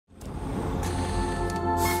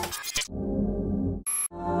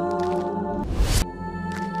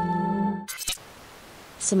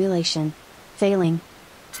simulation. Failing.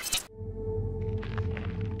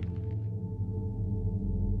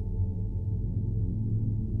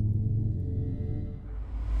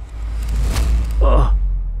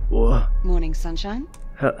 Morning, sunshine.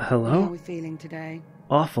 Hello? How are we feeling today?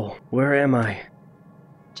 Awful. Where am I?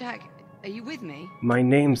 Jack, are you with me? My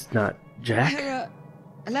name's not Jack.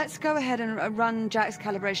 Let's go ahead and run Jack's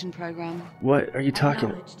calibration program. What are you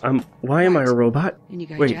talking? Why am I a robot? In you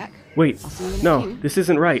go, Wait, Jack. wait. I'll see you in a No, few. this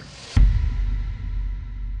isn't right.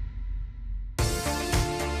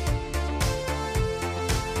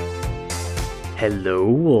 Hello,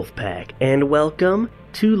 Wolfpack, and welcome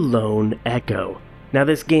to Lone Echo. Now,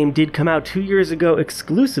 this game did come out 2 years ago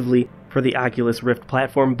exclusively for the Oculus Rift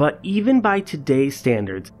platform, but even by today's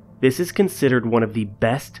standards, this is considered one of the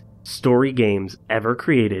best story games ever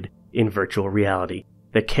created in virtual reality.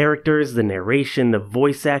 The characters, the narration, the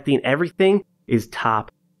voice acting, everything is top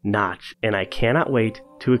notch, and I cannot wait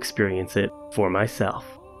to experience it for myself.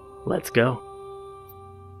 Let's go.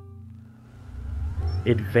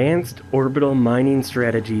 Advanced Orbital Mining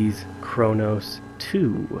Strategies Chronos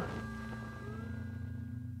 2.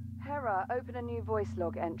 Open a new voice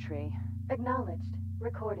log entry. Acknowledged.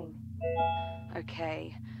 Recording.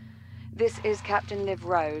 Okay. This is Captain Liv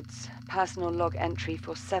Rhodes, personal log entry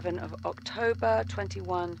for 7 of October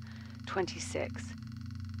 2126.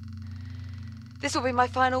 This will be my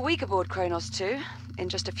final week aboard Kronos 2. In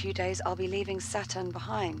just a few days, I'll be leaving Saturn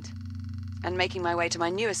behind and making my way to my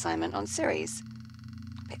new assignment on Ceres.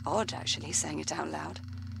 A bit odd, actually, saying it out loud.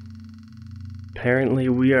 Apparently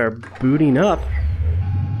we are booting up.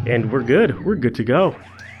 And we're good. We're good to go.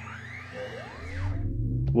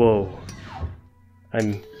 Whoa.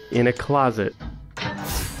 I'm in a closet.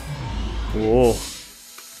 Whoa.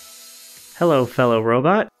 Hello, fellow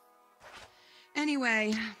robot.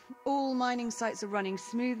 Anyway, all mining sites are running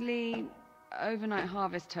smoothly. Overnight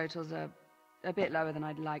harvest totals are a bit lower than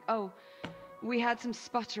I'd like. Oh, we had some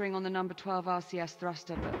sputtering on the number 12 RCS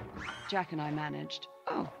thruster, but Jack and I managed.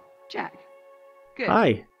 Oh, Jack. Good.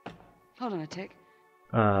 Hi. Hold on a tick.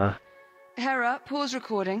 Hera, pause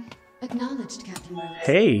recording. Acknowledged, Captain Rhodes.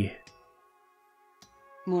 Hey.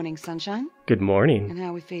 Morning, sunshine. Good morning. And how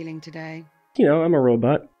are we feeling today? You know, I'm a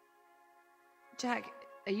robot. Jack,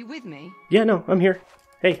 are you with me? Yeah, no, I'm here.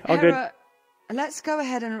 Hey, all good. Let's go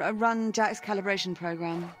ahead and run Jack's calibration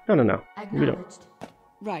program. No. We don't. Acknowledged.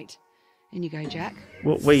 Right. In you go, Jack.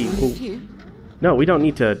 Well, wait. See you in a few. No, we don't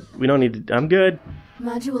need to. I'm good.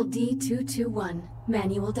 Module D221.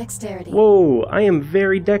 Manual dexterity. Whoa, I am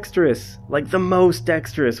very dexterous. Like the most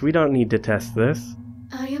dexterous. We don't need to test this.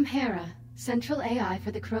 I am Hera, Central AI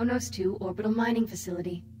for the Kronos 2 Orbital Mining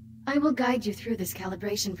Facility. I will guide you through this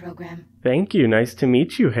calibration program. Thank you. Nice to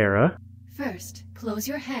meet you, Hera. First, close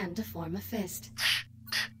your hand to form a fist.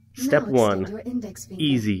 Step now 1. extend your index finger.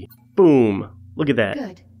 Easy. Boom. Look at that.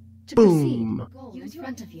 Good. To Boom. proceed, goal in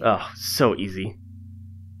front of you. Oh, so easy.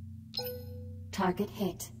 Target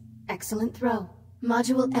hit. Excellent throw.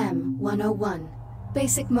 Module M101.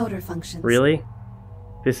 Basic motor functions. Really?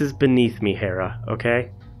 This is beneath me, Hera,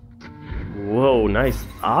 okay? Whoa, nice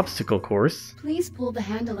obstacle course. Please pull the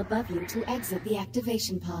handle above you to exit the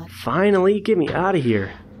activation pod. Finally, get me out of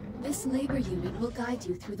here. This labor unit will guide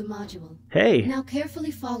you through the module. Hey. Now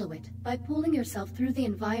carefully follow it by pulling yourself through the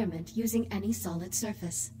environment using any solid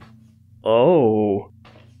surface. Oh.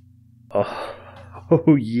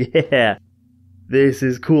 Oh, yeah. This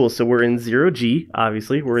is cool. So we're in 0G,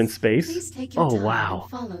 obviously. We're in space. Please take your time wow.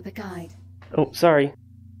 and follow the guide. Oh, sorry.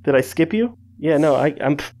 Did I skip you? Yeah, no,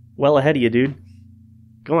 I'm well ahead of you, dude.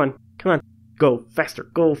 Come on. Go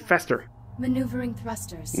faster. Maneuvering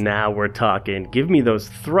thrusters. Now we're talking. Give me those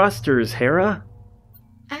thrusters, Hera.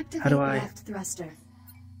 Activate How do I? left thruster.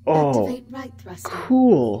 Oh, Activate right thruster.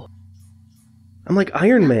 cool. I'm like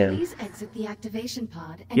Iron Now Man. please exit the activation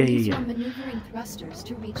pod and Yeah. use your maneuvering thrusters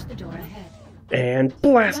to reach the door ahead. And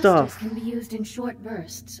blast Thrusters off. can be used in short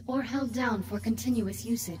bursts or held down for continuous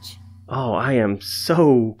usage. Oh, I am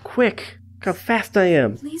so quick. Look how fast I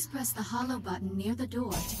am. Please press the hollow button near the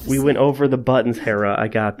door to proceed. We went over the buttons, Hera. I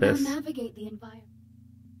got Now this. navigate the environment.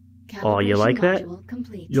 Oh, you like Calibration that? module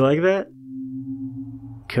complete. You like that?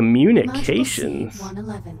 Communications. Module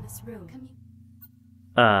C111. This room.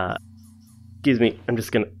 Excuse me. I'm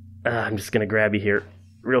just gonna grab you here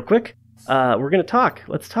real quick. We're gonna talk.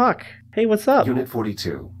 Let's talk. Hey, what's up? Unit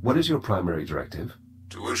 42, what is your primary directive?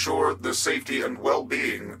 To assure the safety and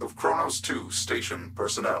well-being of Kronos 2 station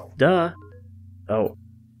personnel. Duh. Oh.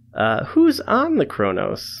 Who's on the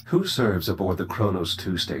Kronos? Who serves aboard the Kronos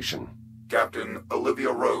 2 station? Captain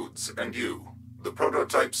Olivia Rhodes and you, the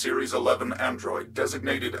prototype Series 11 android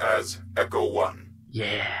designated as Echo 1.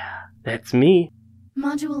 Yeah, that's me.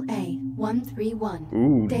 Module A-131.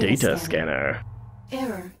 Ooh, data scanner.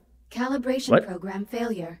 Error. Calibration program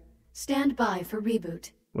failure. Stand by for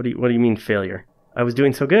reboot. What do you mean failure? I was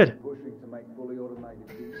doing so good.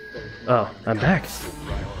 Oh, I'm back.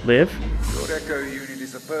 Liv? Your Echo unit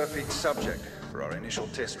is the perfect subject for our initial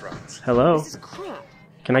test runs. Hello? This is crap.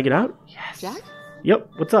 Can I get out? Yes. Jack? Yep,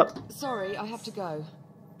 what's up? Sorry, I have to go.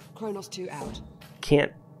 Kronos 2 out.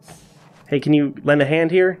 Can't. Hey, can you lend a hand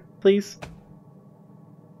here, please?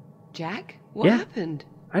 Jack? What happened?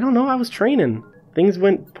 I don't know, I was training. Things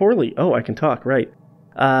went poorly. Oh, I can talk, right.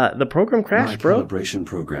 The program crashed, bro. My calibration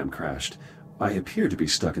program crashed. I appear to be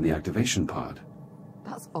stuck in the activation pod.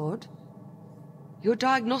 That's odd. Your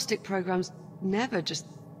diagnostic programs never just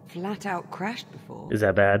flat out crashed before. Is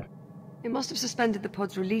that bad? It must have suspended the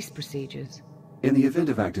pod's release procedures. In the event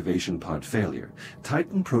of activation pod failure,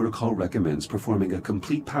 Titan Protocol recommends performing a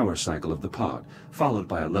complete power cycle of the pod, followed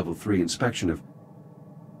by a level 3 inspection of...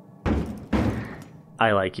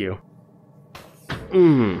 I like you.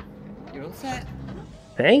 You're all set.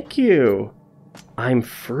 Thank you. I'm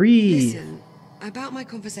free. Listen, about my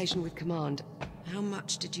conversation with Command, how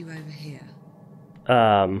much did you overhear?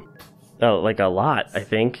 Oh, like a lot, I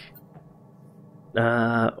think.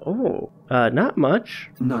 Not much.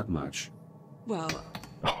 Not much. Well,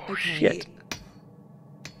 Oh, okay. shit.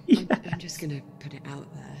 I'm just gonna put it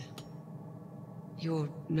out there. You're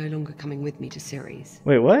no longer coming with me to Ceres.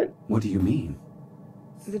 Wait, what? What do you mean?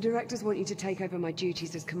 The directors want you to take over my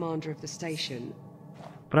duties as commander of the station.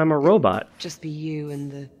 But I'm a robot. Just be you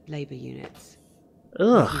and the labor units.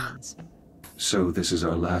 Ugh. So this is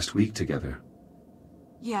our last week together.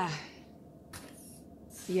 Yeah.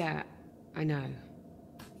 Yeah, I know.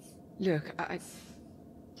 Look,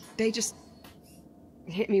 they just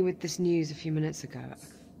hit me with this news a few minutes ago.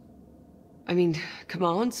 I mean,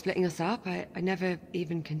 Command splitting us up, I never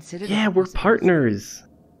even considered it. Yeah, we're partners.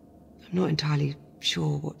 I'm not entirely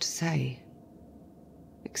sure what to say.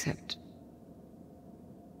 Except...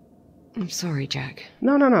 I'm sorry, Jack.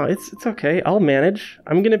 No, it's okay. I'll manage.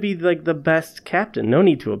 I'm gonna be like the best captain. No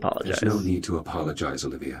need to apologize. There's no need to apologize,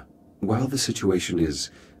 Olivia. While the situation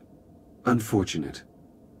is unfortunate,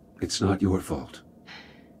 it's not your fault.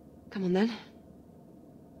 Come on then.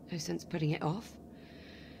 No sense putting it off.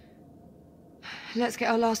 Let's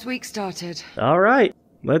get our last week started. All right,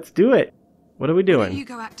 let's do it. What are we doing? You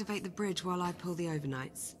go activate the bridge while I pull the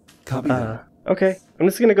overnights. Copy that. Okay. I'm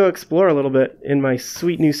just gonna go explore a little bit in my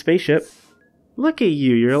sweet new spaceship. Look at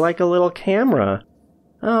you, you're like a little camera.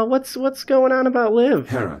 What's going on about Liv?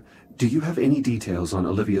 Hera, do you have any details on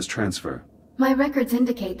Olivia's transfer? My records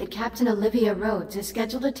indicate that Captain Olivia Rhodes is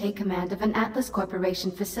scheduled to take command of an Atlas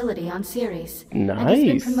Corporation facility on Ceres. Nice. And has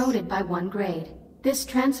been promoted by 1 grade. This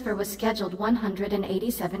transfer was scheduled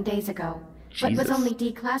 187 days ago, but was Jesus. only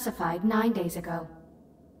declassified 9 days ago.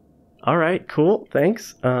 Alright, cool,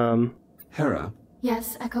 thanks. Hera,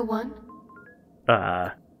 Yes, Echo 1?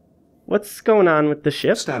 What's going on with the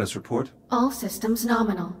ship? status report. All systems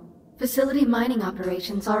nominal. Facility mining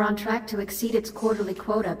operations are on track to exceed its quarterly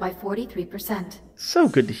quota by 43%. So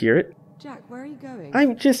good to hear it. Jack, where are you going?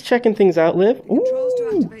 I'm just checking things out, Liv. Controls to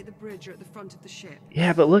Ooh. activate the bridge are at the front of the ship.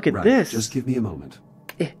 Yeah, but look at Right, this. just give me a moment.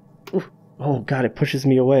 Ooh. Oh god, it pushes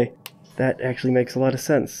me away. That actually makes a lot of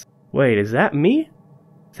sense. Wait, is that me?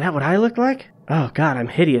 Is that what I look like? Oh god, I'm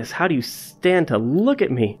hideous. How do you stand to look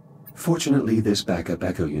at me? Fortunately, this backup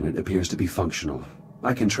Echo unit appears to be functional.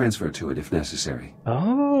 I can transfer to it if necessary.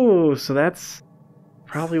 Oh, so that's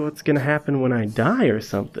probably what's gonna happen when I die or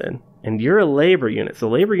something. And you're a labor unit, so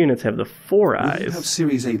labor units have the 4 You have eyes.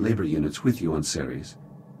 Series 8 labor units with you on Ceres.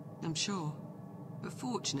 I'm sure. But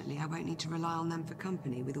fortunately, I won't need to rely on them for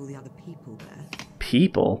company with all the other people there.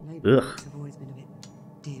 People? Labor Ugh. units have always been a bit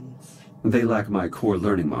dim. They lack my core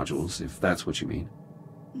learning modules, if that's what you mean.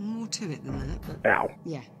 More to it than that, but Ow.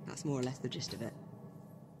 yeah, that's more or less the gist of it.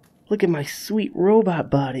 Look at my sweet robot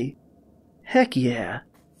body. Heck yeah.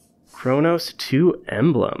 Kronos 2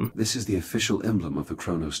 emblem. This is the official emblem of the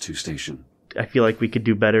Kronos 2 station. I feel like we could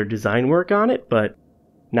do better design work on it, but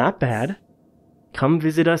not bad. Come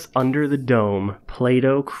visit us under the dome,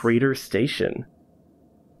 Plato Crater Station.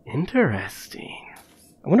 Interesting.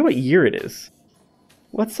 I wonder what year it is.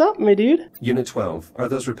 What's up, my dude? Unit 12, are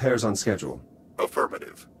those repairs on schedule?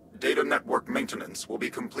 Affirmative. Data network maintenance will be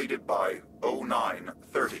completed by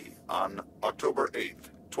 09:30 on October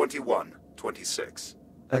 8th, 2126.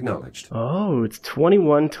 Acknowledged. Oh, it's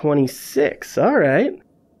 2126. All right.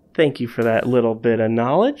 Thank you for that little bit of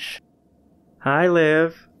knowledge. Hi,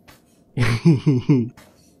 Liv.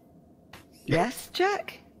 Yes,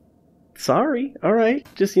 Jack? Sorry. All right.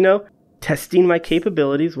 Just, testing my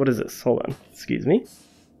capabilities. What is this? Hold on. Excuse me.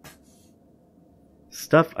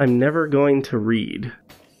 Stuff I'm never going to read.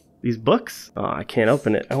 These books? Oh, I can't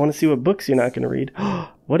open it. I want to see what books you're not going to read.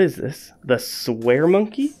 What is this? The Swear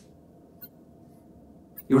Monkey?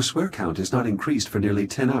 Your swear count is not increased for nearly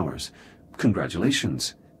 10 hours.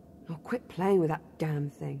 Congratulations. Oh, quit playing with that damn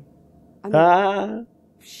thing. I mean,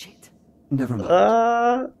 shit. Never mind.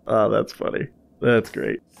 Oh, that's funny. That's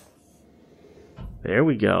great. There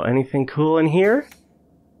we go. Anything cool in here?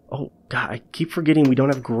 Oh, God, I keep forgetting we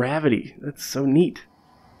don't have gravity. That's so neat.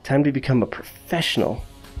 Time to become a professional.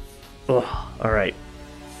 Ugh, alright.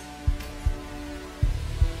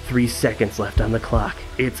 3 seconds left on the clock.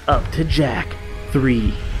 It's up to Jack.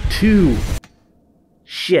 3, 2...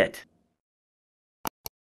 Shit.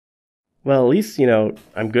 Well, at least, you know,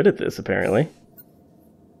 I'm good at this, apparently.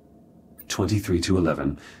 23 to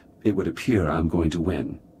 11. It would appear I'm going to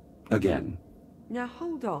win. Again. Now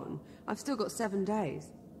hold on. I've still got 7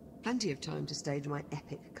 days. Plenty of time to stage my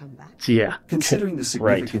epic comeback. Yeah. Considering the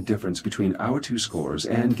significant difference between our two scores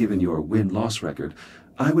and given your win-loss record,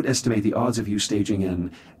 I would estimate the odds of you staging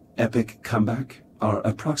an epic comeback are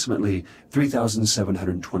approximately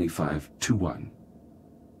 3,725 to 1.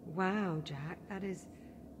 Wow, Jack, that is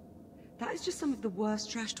just some of the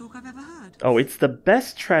worst trash talk I've ever heard. Oh, it's the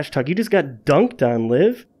best trash talk. You just got dunked on,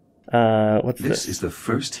 Liv. What's this? This is the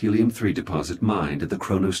first helium-3 deposit mined at the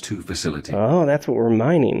Kronos 2 facility. Oh, that's what we're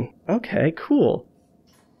mining. Okay, cool.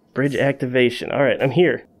 Bridge activation. Alright, I'm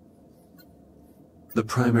here. The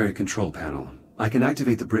primary control panel. I can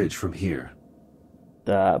activate the bridge from here.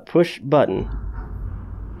 The push button.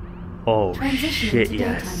 Oh, Transitioning shit, to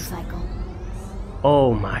yes. daytime cycle.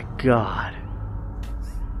 Oh my god.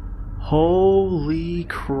 Holy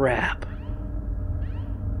crap.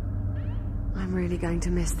 I'm really going to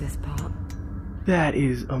miss this part. That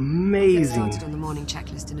is I'll get amazing. started on the morning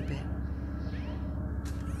checklist in a bit.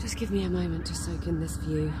 Just give me a moment to soak in this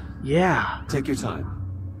view. Yeah. Take your time.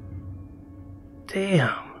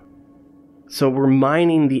 Damn. So we're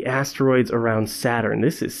mining the asteroids around Saturn.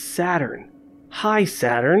 This is Saturn. Hi,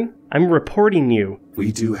 Saturn. I'm reporting you.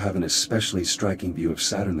 We do have an especially striking view of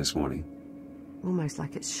Saturn this morning. Almost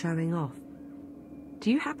like it's showing off. Do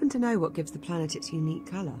you happen to know what gives the planet its unique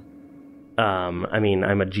color? I mean,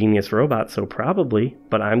 I'm a genius robot, so probably,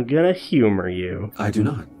 but I'm gonna humor you. I do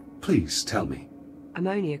not. Please, tell me.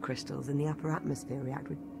 Ammonia crystals in the upper atmosphere react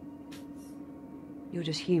with... You're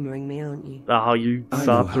just humoring me, aren't you? Oh, you I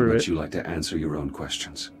saw know how through much it. you like to answer your own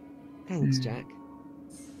questions. Thanks, Jack.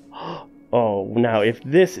 Oh, now if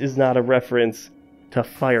this is not a reference to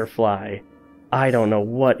Firefly, I don't know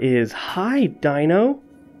what is. Hi, Dino.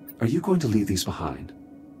 Are you going to leave these behind?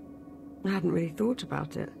 I hadn't really thought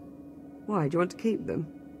about it. Why, do you want to keep them?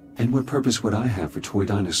 And what purpose would I have for toy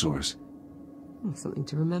dinosaurs? Something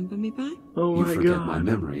to remember me by? Oh You my forget god. my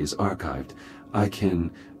memory is archived. I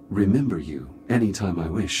can remember you anytime I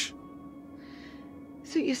wish.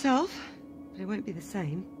 Suit yourself, but it won't be the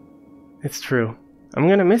same. It's true. I'm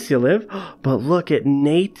gonna miss you, Liv. But look at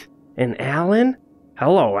Nate and Alan.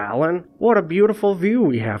 Hello, Alan. What a beautiful view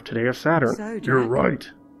we have today of Saturn. So, Jack, You're right.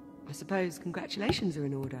 I suppose congratulations are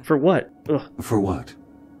in order. For what? Ugh. For what?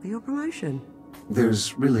 For your promotion.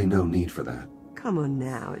 There's really no need for that. Come on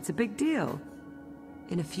now, it's a big deal.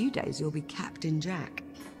 In a few days you'll be Captain Jack.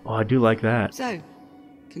 Oh, I do like that. So,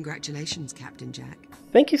 congratulations, Captain Jack.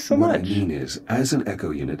 Thank you so What much. I mean is, as an Echo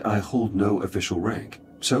unit, I hold no official rank.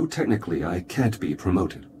 So technically, I can't be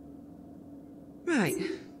promoted. Right,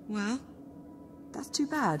 well, that's too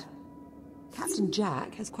bad. Captain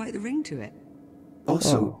Jack has quite the ring to it.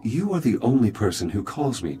 Also, you are the only person who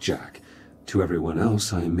calls me Jack. To everyone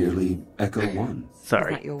else, I am merely Echo 1. Is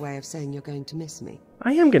Sorry. that your way of saying you're going to miss me?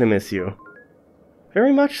 I am gonna miss you.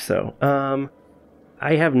 Very much so.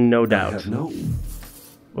 I have no I doubt. have no...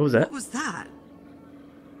 What was that? What was that?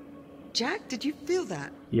 Jack, did you feel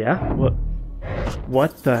that? Yeah? What?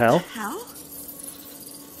 What the hell? Hell?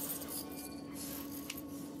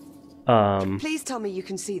 Please tell me you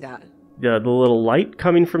can see that. The little light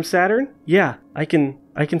coming from Saturn? Yeah, I can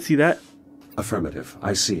see that. Affirmative,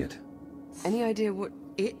 I see it. Any idea what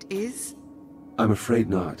it is? I'm afraid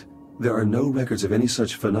not. There are no records of any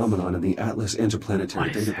such phenomenon in the Atlas Interplanetary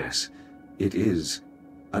What is that? Database. It is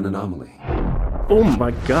an anomaly. Oh my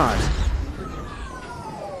god.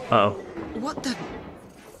 Uh-oh. What the...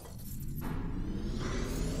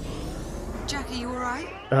 Jack, are you alright?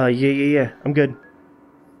 Yeah. I'm good.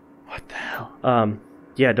 What the hell?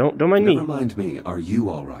 Yeah, don't mind me. Never mind me, are you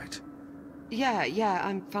alright? Yeah,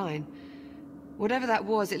 I'm fine. Whatever that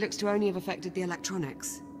was, it looks to only have affected the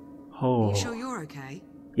electronics. Oh. Are you sure you're okay?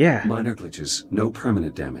 Yeah. Minor glitches, no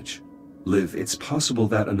permanent damage. Liv, it's possible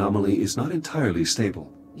that anomaly is not entirely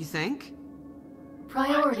stable. You think?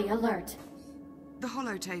 Priority alert. the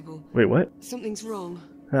holo table. Wait, what? Something's wrong.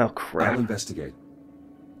 Oh, crap. I'll investigate.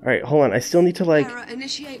 Alright, hold on. I still need to, like... Hera,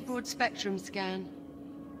 initiate broad spectrum scan.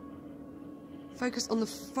 Focus on the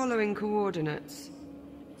following coordinates.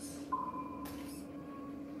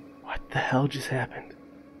 What the hell just happened?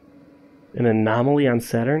 An anomaly on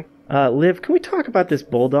Saturn? Liv, can we talk about this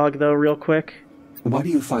bulldog, though, real quick? Why do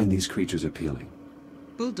you find these creatures appealing?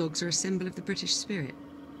 Bulldogs are a symbol of the British spirit.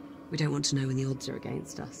 We don't want to know when the odds are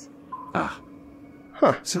against us. Ah.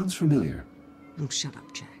 Huh. Sounds familiar. Oh, shut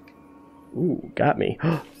up, Jack. Ooh, got me.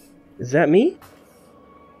 Is that me?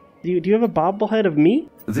 Do you have a bobblehead of me?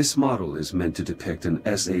 This model is meant to depict an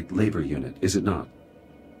S8 labor unit, is it not?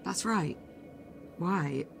 That's right.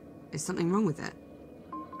 Why? Is something wrong with it?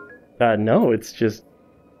 No, it's just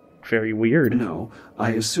very weird. No,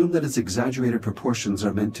 I assume that its exaggerated proportions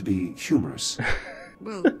are meant to be humorous.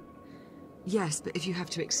 Well, yes, but if you have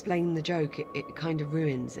to explain the joke, it kind of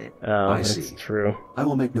ruins it. Oh, I that's see. true. I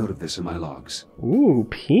will make note of this in my logs. Ooh,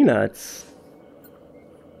 peanuts.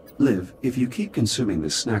 Liv, if you keep consuming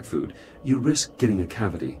this snack food, you risk getting a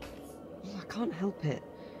cavity. Oh, I can't help it.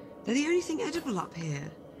 They're the only thing edible up here.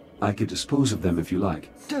 I could dispose of them if you like.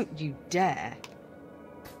 Don't you dare.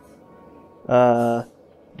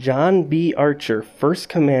 John B. Archer, first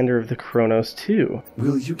commander of the Kronos 2.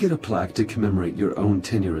 Will you get a plaque to commemorate your own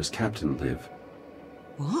tenure as captain, Liv?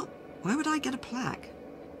 What? Why would I get a plaque?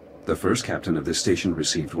 The first captain of this station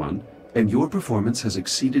received one, and your performance has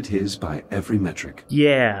exceeded his by every metric.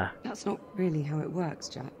 Yeah. That's not really how it works,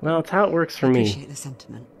 Jack. Well, it's how it works for I me. appreciate the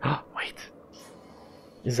sentiment. Oh, wait.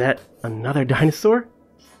 Is that another dinosaur?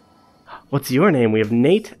 What's your name? We have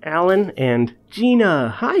Nate, Alan, and Gina.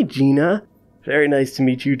 Hi, Gina. Very nice to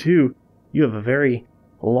meet you, too. You have a very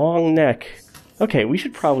long neck. Okay, we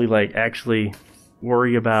should probably, like, actually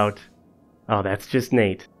worry about... Oh, that's just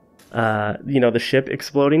Nate. You know, the ship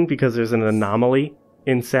exploding because there's an anomaly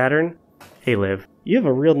in Saturn. Hey, Liv, you have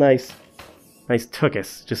a real nice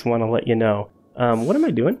tuchus. Just want to let you know. What am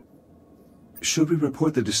I doing? Should we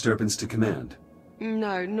report the disturbance to command?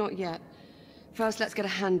 No, not yet. First, let's get a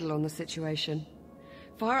handle on the situation.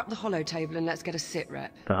 Fire up the holo table and let's get a sit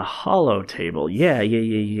rep. The holo table. Yeah.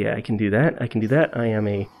 I can do that. I am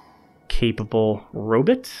a capable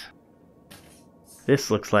robot.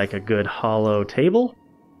 This looks like a good holo table.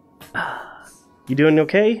 You doing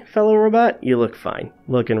okay, fellow robot? You look fine.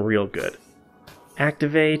 Looking real good.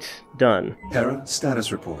 Activate. Done. Hera,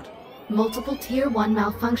 status report. Multiple Tier 1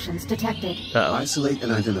 malfunctions detected. Uh-oh. Isolate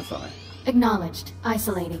and identify. Acknowledged.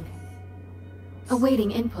 Isolating.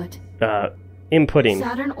 Awaiting input. Inputting.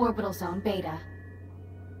 Saturn Orbital Zone Beta.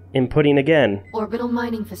 Inputting again. Orbital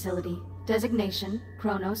Mining Facility. Designation,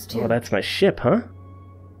 Kronos 2. Oh, that's my ship, huh?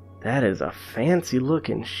 That is a fancy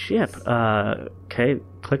looking ship. Okay,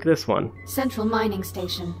 click this one. Central Mining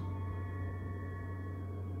Station.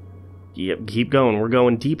 Yep, keep going. We're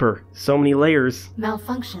going deeper. So many layers.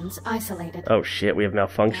 Malfunctions isolated. Oh shit, we have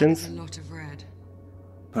That's malfunctions? a lot of red.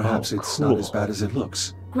 Perhaps Oh, it's cool. not as bad as it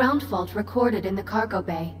looks. Ground fault recorded in the cargo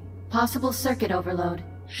bay. Possible circuit overload.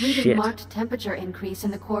 Reading Shit. marked temperature increase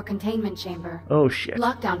in the core containment chamber. Oh shit.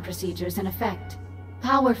 Lockdown procedures in effect.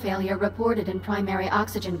 Power failure reported in primary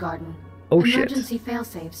oxygen garden. Oh shit. Emergency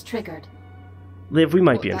failsafes triggered. Liv, we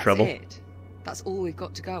might What, be in that's trouble. it? That's all we've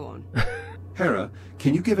got to go on. Hera,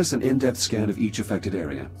 can you give us an in-depth scan of each affected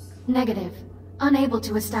area? Negative. Unable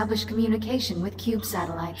to establish communication with cube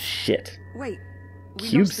satellites. Shit. Wait, we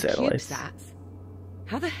Cube lost the satellites. CubeSats?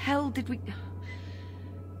 How the hell did we...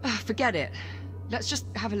 forget it. Let's just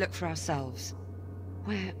have a look for ourselves.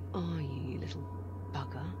 Where are you, you little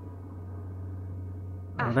bugger?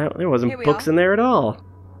 Oh, there here wasn't we books are. in there at all.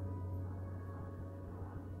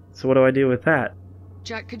 So what do I do with that?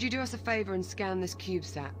 Jack, could you do us a favor and scan this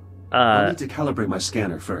CubeSat? I'll need to calibrate my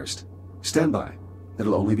scanner first. Stand by.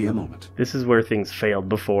 It'll only be a moment. This is where things failed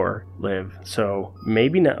before, Liv. So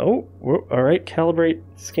maybe now. Oh, alright, calibrate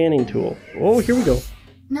scanning tool. Oh, here we go.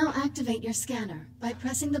 Now activate your scanner by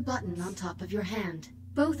pressing the button on top of your hand.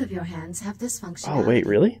 Both of your hands have this functionality. Oh, wait,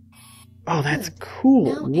 really? Oh, that's Good. cool.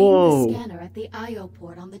 Now aim the Whoa. scanner at the I/O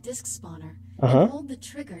port on the disk spawner Uh-huh. and hold the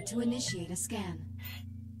trigger to initiate a scan.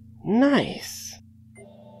 Nice.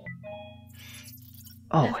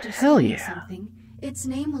 Oh, After hell scanning yeah. something, its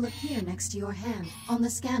name will appear next to your hand on the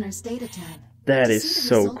scanner's data tab. That To is see the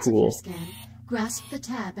so results of your cool. scan, grasp the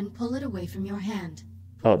tab and pull it away from your hand.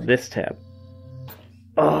 Oh, this tab.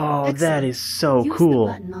 Oh, that Excellent. is so Use cool.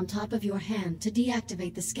 the button on top of your hand to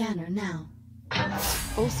deactivate the scanner now.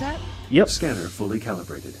 All set? Yep. Scanner fully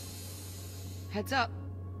calibrated. Heads up.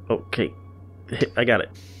 Okay. I got it.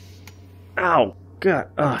 Ow. God.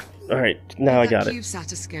 Alright, now I got Give that it.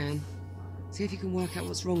 CubeSat a scan. See if you can work out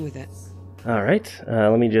what's wrong with it. Alright,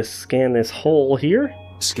 let me just scan this hole here.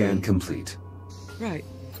 Scan complete. Right.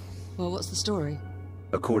 Well, what's the story?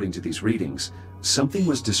 According to these readings, something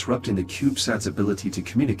was disrupting the CubeSat's ability to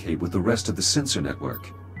communicate with the rest of the sensor network.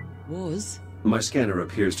 Was? My scanner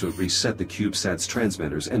appears to have reset the CubeSat's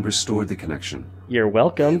transmitters and restored the connection. You're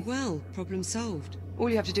welcome. Well, problem solved. All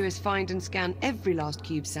you have to do is find and scan every last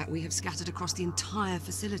CubeSat we have scattered across the entire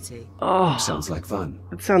facility. Oh, Sounds like fun.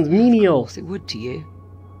 that sounds Of menial. course it would to you.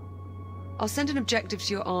 I'll send an objective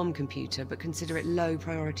to your ARM computer, but consider it low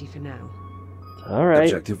priority for now. Alright.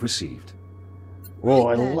 Objective received. Whoa,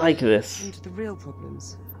 I Right then, like this. on to the real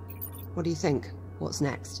problems. What do you think? What's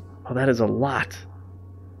next? Oh, that is a lot.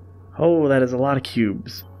 Oh, that is a lot of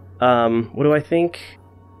cubes. What do I think?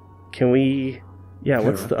 Can we... Yeah,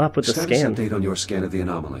 what's the up with the Status scan? update on your scan of the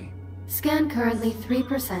anomaly. Scan currently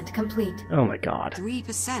 3% complete. Oh my god.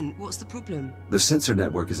 3%? What's the problem? The sensor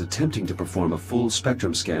network is attempting to perform a full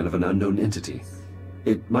spectrum scan of an unknown entity.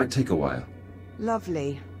 It might take a while.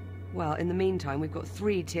 Lovely. Well, in the meantime, we've got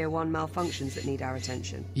 3 Tier 1 malfunctions that need our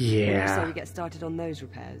attention. Yeah. So we get started on those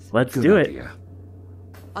repairs. Let's Good do it. idea.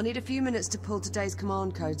 I'll need a few minutes to pull today's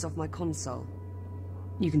command codes off my console.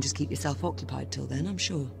 You can just keep yourself occupied till then, I'm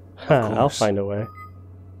sure. I'll course. find a way.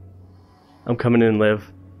 I'm coming in, Liv.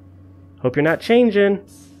 Hope you're not changing.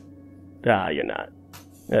 Ah, you're not.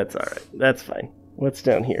 That's alright. That's fine. What's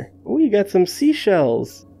down here? Oh, you got some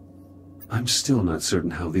seashells. I'm still not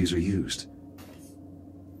certain how these are used.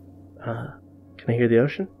 Can I hear the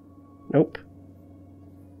ocean? Nope.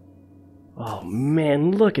 Oh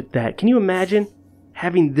man, look at that. Can you imagine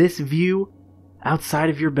having this view outside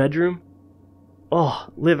of your bedroom? Oh,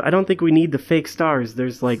 Liv, I don't think we need the fake stars.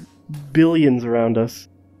 There's like billions around us.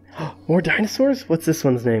 More dinosaurs? What's this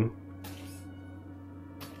one's name?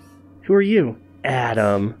 Who are you?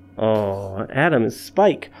 Adam. Oh, Adam is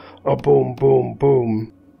Spike. Oh, boom, boom,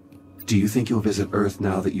 boom. Do you think you'll visit Earth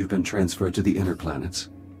now that you've been transferred to the inner planets?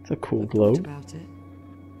 It's a cool Thought globe. about it.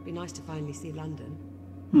 Be nice to finally see London.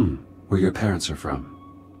 Where your parents are from.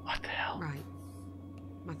 What the hell? Right.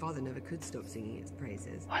 My father never could stop singing its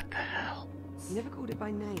praises. What the hell? He never called it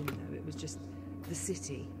by name, though. It was just the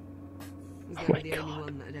city. It was Oh never my the only God.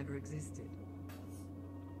 one that had ever existed.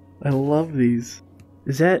 I love these.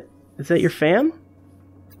 Is that your fam?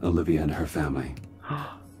 Olivia and her family.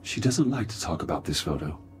 She doesn't like to talk about this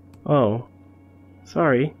photo. Oh.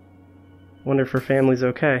 Sorry. Wonder if her family's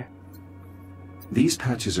okay. These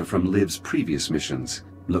patches are from Liv's previous missions.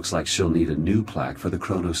 Looks like she'll need a new plaque for the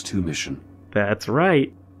Kronos 2 mission. That's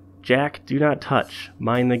right. Jack, do not touch.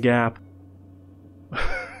 Mind the gap.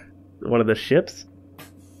 One of the ships?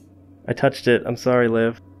 I touched it. I'm sorry,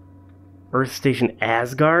 Liv. Earth Station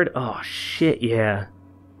Asgard? Oh, shit, yeah.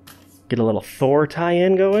 Get a little Thor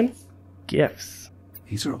tie-in going? Gifts.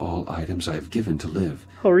 These are all items I've given to Liv.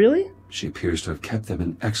 Oh, really? She appears to have kept them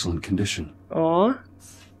in excellent condition. Aw.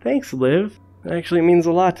 Thanks, Liv. That actually means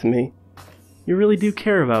a lot to me. You really do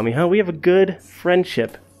care about me, huh? We have a good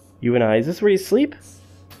friendship, you and I. Is this where you sleep?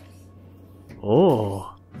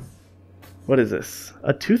 Oh. What is this?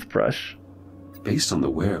 A toothbrush? Based on the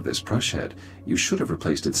wear of this brush head, you should have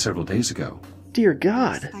replaced it several days ago. Dear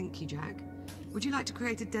God. Thank you, Jack. Would you like to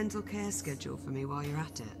create a dental care schedule for me while you're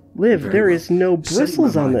at it? Liv, Very there well. is no Setting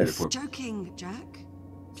bristles my on mind this. for- Joking, Jack.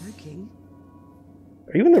 Joking.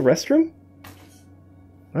 Are you in the restroom?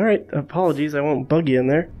 Alright, apologies, I won't bug you in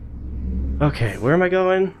there. Okay, where am I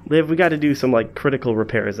going? Liv, we gotta do some, like, critical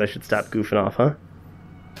repairs. I should stop goofing off, huh?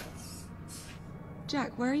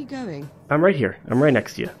 Jack, where are you going? I'm right here. I'm right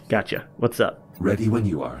next to you. Gotcha. What's up? Ready when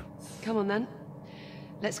you are. Come on, then.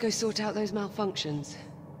 Let's go sort out those malfunctions.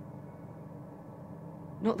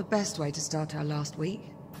 Not the best way to start our last week.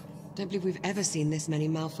 Don't believe we've ever seen this many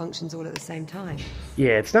malfunctions all at the same time.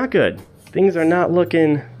 Yeah, it's not good. Things are not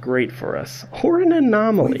looking great for us. Or an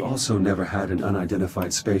anomaly. We've also never had an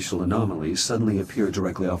unidentified spatial anomaly suddenly appear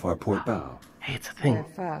directly off our port bow. Hey, it's a thing. They're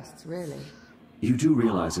firsts, really. You do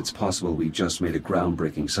realize it's possible we just made a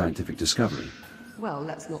groundbreaking scientific discovery. Well,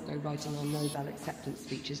 let's not go writing our Nobel acceptance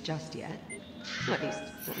speeches just yet. At least,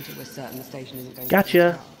 not until we're certain the station isn't going to...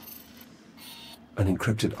 Gotcha. An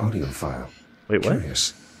encrypted audio file. Wait, what?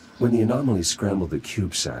 Curious. When the anomaly scrambled the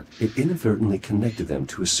CubeSat, it inadvertently connected them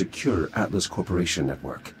to a secure Atlas Corporation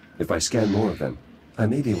network. If I scan more of them, I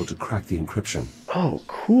may be able to crack the encryption. Oh,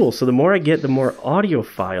 cool. So the more I get, the more audio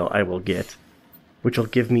file I will get, which will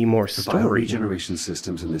give me more The story. bioregeneration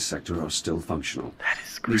systems in this sector are still functional. That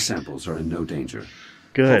is great. These samples are in no danger.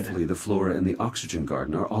 Good. Hopefully the flora in the oxygen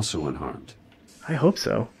garden are also unharmed. I hope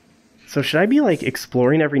so. So should I be, like,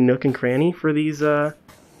 exploring every nook and cranny for these,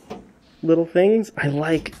 little things? I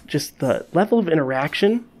like just the level of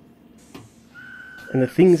interaction and the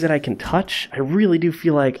things that I can touch, I really do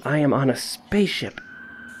feel like I am on a spaceship.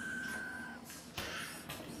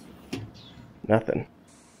 Nothing.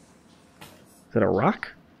 Is that a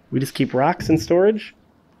rock? We just keep rocks in storage?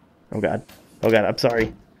 Oh god. Oh god, I'm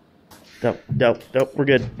sorry. Nope, we're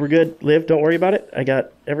good. We're good. Liv, don't worry about it. I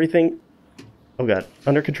got everything. Oh god,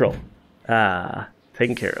 under control.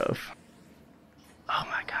 Taken care of. Oh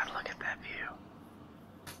my god, look at that view.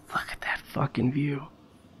 Look at that fucking view.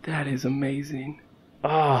 That is amazing.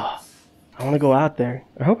 Oh, I want to go out there.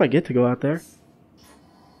 I hope I get to go out there.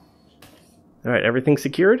 Alright, everything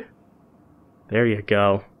secured? There you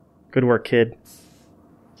go. Good work, kid.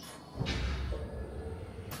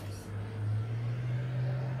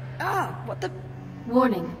 What the?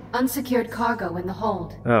 Warning, unsecured cargo in the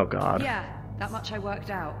hold. Oh god. Yeah, that much I worked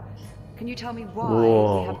out. Can you tell me why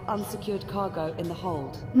Whoa. we have unsecured cargo in the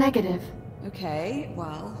hold? Negative. Okay,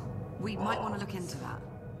 well, we might want to look into that.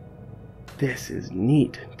 This is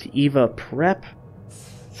neat. To Eva prep.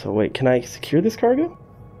 So wait, can I secure this cargo?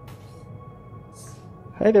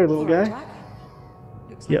 Hi there, little guy. Jack?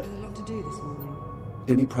 Looks like Yep. there's a lot to do this morning.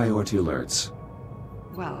 Any priority alerts?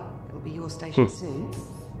 Well, it'll be your station soon.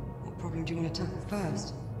 What problem do you want to tackle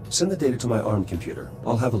first? Send the data to my ARM computer.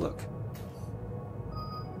 I'll have a look.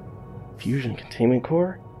 Fusion containment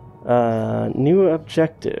core. New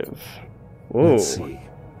objective. Whoa. Let's see.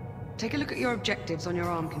 Take a look at your objectives on your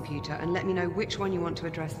ARM computer and let me know which one you want to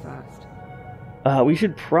address first. We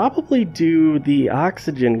should probably do the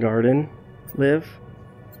oxygen garden, Liv,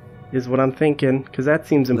 is what I'm thinking, because that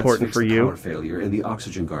seems important Let's for fix the you. power failure in the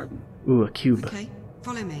oxygen garden. Ooh, a cube. Okay,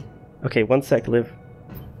 follow me. Okay, 1 sec, Liv.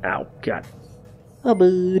 Ow, God.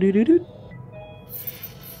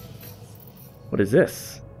 What is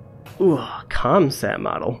this? Ooh, a ComSat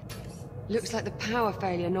model. Looks like the power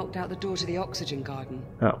failure knocked out the door to the oxygen garden.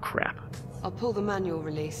 Oh, crap. I'll pull the manual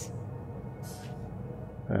release.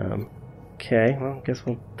 Okay, well, guess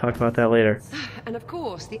we'll talk about that later. And of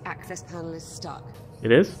course, the access panel is stuck.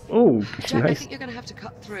 It is? Oh, Jack, I nice. think you're going to have to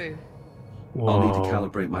cut through. I'll need to Whoa.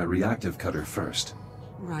 calibrate my reactive cutter first.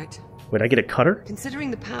 Right. Wait, I get a cutter? Considering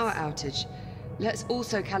the power outage, let's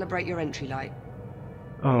also calibrate your entry light.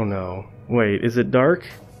 Oh no. Wait, is it dark?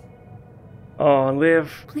 Oh,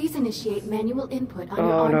 Liv. Please initiate manual input on your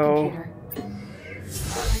Oh, ARM no. computer.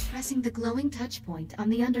 By pressing the glowing touch point on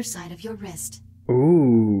the underside of your wrist.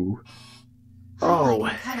 Ooh. Oh,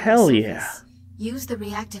 Highlighting cutter hell surface. yeah. Use the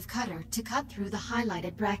reactive cutter to cut through the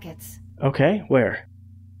highlighted brackets. Okay, where?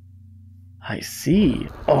 I see.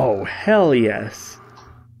 Oh, hell yes.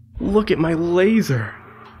 Look at my laser.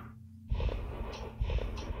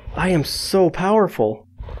 I am so powerful.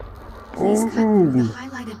 Please cut through the Ooh.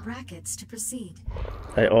 highlighted brackets to proceed.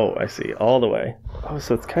 I see. All the way. Oh,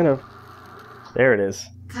 so it's kind of... There it is.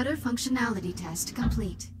 Cutter functionality test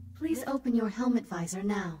complete. Please open your helmet visor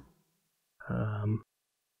now. Now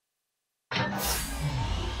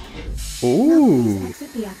please Ooh.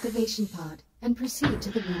 exit the activation pod and proceed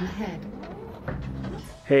to the room ahead.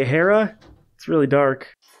 Hey, Hera? It's really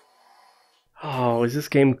dark. Oh, is this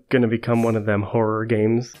game gonna become one of them horror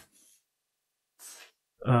games?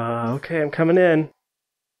 Okay, I'm coming in.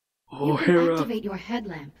 Oh, You can Hera. activate your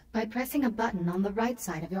headlamp by pressing a button on the right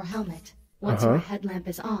side of your helmet. Once your headlamp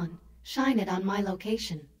is on, shine it on my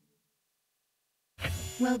location.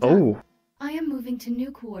 Well done. Oh. I am moving to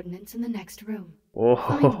new coordinates in the next room. Whoa.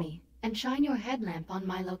 Find me and shine your headlamp on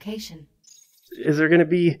my location. Is there gonna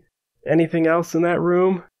be anything else in that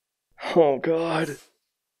room? Oh, God.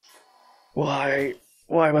 Why?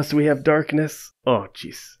 Why must we have darkness? Oh,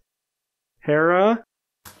 jeez. Hera?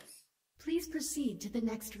 Please proceed to the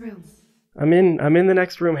next room. I'm in the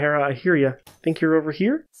next room, Hera. I hear ya. Think you're over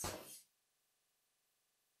here?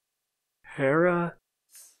 Hera?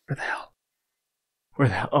 Where the hell? Where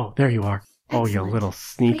the hell? Oh, there you are. Oh, you Excellent. little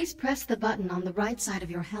sneak. Please press the button on the right side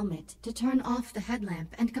of your helmet to turn off the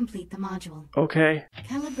headlamp and complete the module. Okay.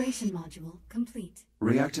 Calibration module complete.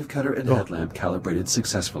 Reactive cutter and headlamp calibrated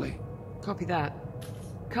successfully. Copy that.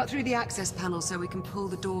 Cut through the access panel so we can pull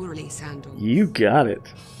the door release handle. You got it.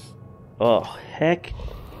 Oh, heck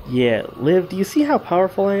yeah. Liv, do you see how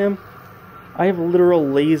powerful I am? I have literal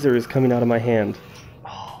lasers coming out of my hand.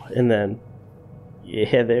 Oh, and then...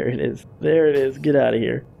 Yeah, there it is. There it is. Get out of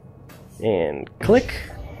here. And click.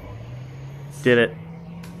 Did it.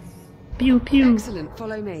 Pew pew. Excellent,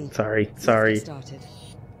 follow me. Sorry. Let's get started.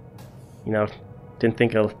 You know, didn't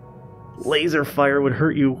think a laser fire would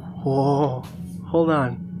hurt you. Whoa. Hold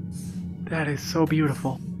on. That is so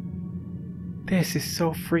beautiful. This is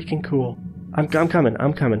so freaking cool. I'm coming.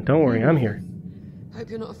 Don't worry, I'm here. Hope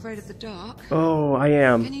you're not afraid of the dark. Oh, I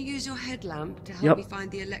am. Can you use your headlamp to help Yep. me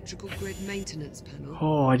find the electrical grid maintenance panel?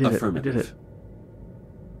 Oh, I did it. I did Affirmative. it.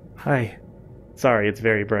 Hi. Sorry, it's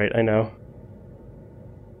very bright, I know.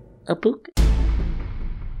 A book.